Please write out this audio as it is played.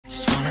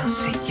wanna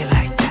see you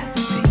like that,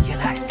 see you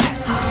like that.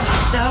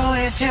 So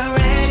if you're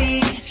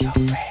ready,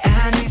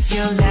 and if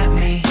you let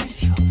me,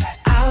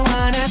 I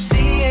wanna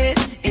see it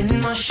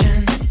in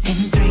motion, in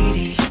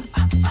 3D.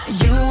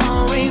 You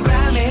won't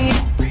regret me.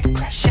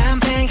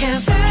 Champagne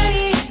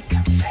confetti.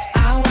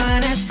 I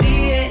wanna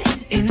see it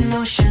in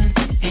motion,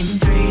 in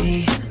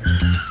 3D.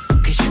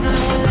 'Cause you know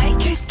I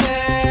like it,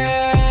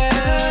 girl.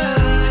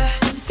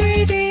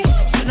 3D.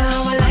 You know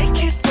I like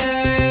it,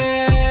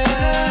 girl.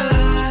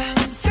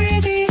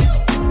 3D.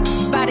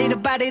 Body to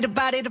body to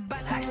body to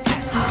body like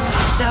that.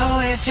 So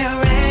if you're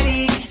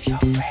ready,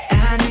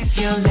 and if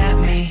you let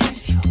me,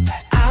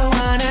 I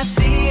wanna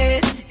see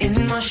it in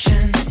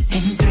motion,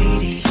 in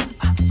 3D.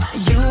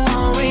 You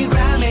won't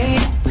regret me.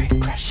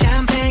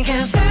 Champagne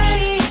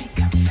confetti.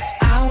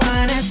 I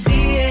wanna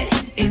see it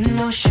in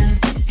motion,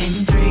 in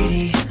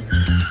 3D.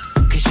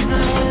 'Cause you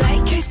know I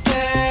like it,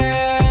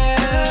 girl.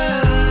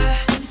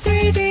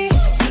 3D.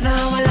 You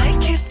know I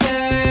like it,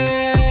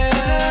 girl.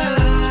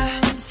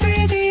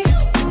 3D.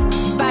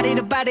 Body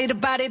to body to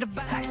body to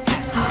body like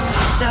that.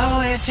 So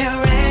if you're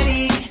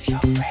ready,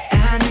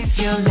 and if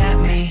you let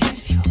me,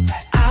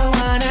 I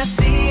wanna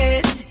see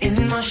it in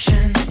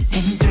motion,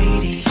 in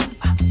 3D.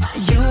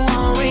 You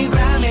won't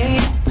regret me.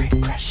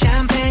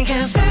 Champagne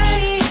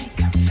confetti.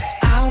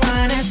 I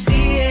wanna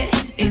see it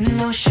in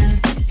motion,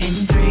 in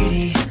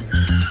 3D.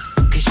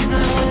 'Cause you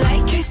know I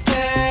like it,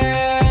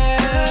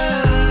 girl.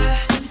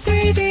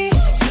 3D.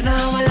 You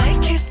know I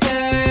like it,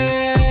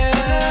 girl.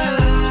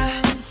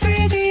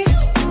 3D.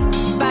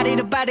 Body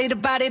to body to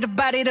body to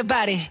body to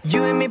body. You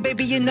and me,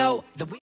 baby, you know that we